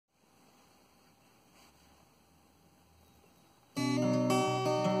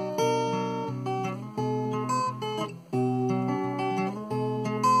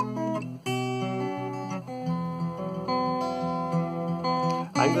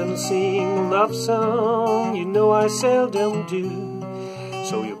I'm gonna sing a love song, you know I seldom do,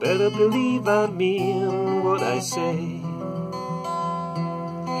 so you better believe I mean what I say.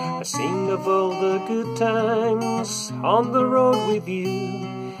 I sing of all the good times on the road with you,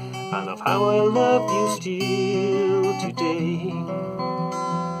 and of how I love you still today.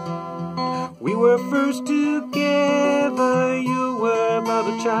 We were first together, you were about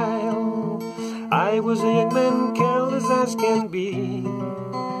a child, I was a young man, careless as can be.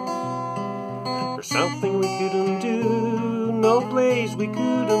 There's something we couldn't do, no place we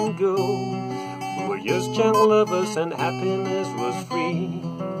couldn't go. We were just young lovers and happiness was free.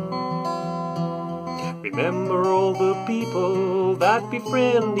 Remember all the people that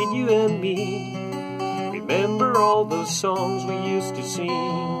befriended you and me. Remember all those songs we used to sing.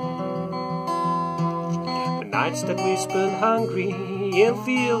 The nights that we spent hungry in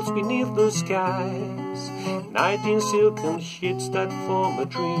fields beneath the skies, night in silken sheets that form a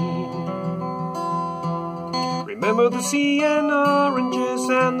dream. Remember the sea and oranges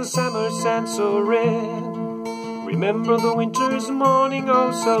and the summer sand so red. Remember the winter's morning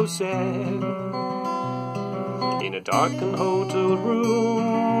oh so sad. In a darkened hotel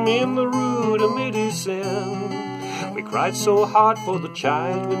room in the Rue de Médecins, we cried so hard for the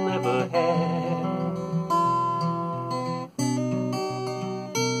child we never had.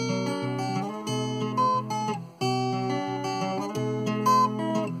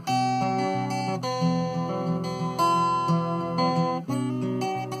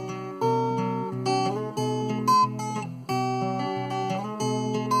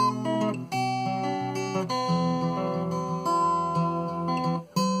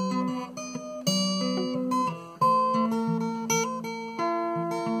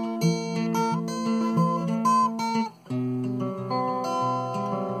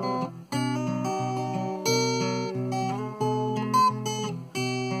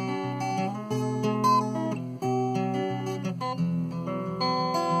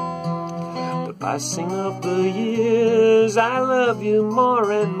 Passing of the years, I love you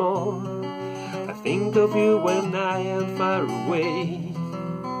more and more. I think of you when I am far away.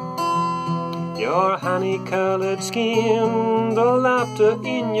 Your honey-colored skin, the laughter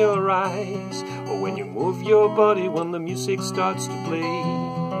in your eyes, or when you move your body when the music starts to play.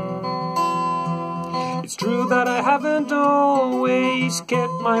 It's true that I haven't always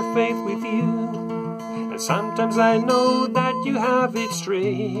kept my faith with you, and sometimes I know that you have it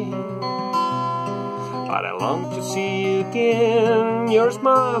straight. But I long to see you again, your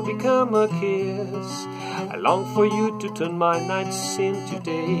smile become a kiss. I long for you to turn my nights into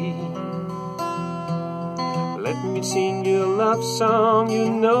day. Let me sing you a love song, you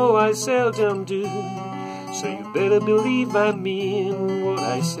know I seldom do, so you better believe I mean what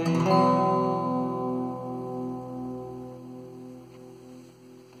I say.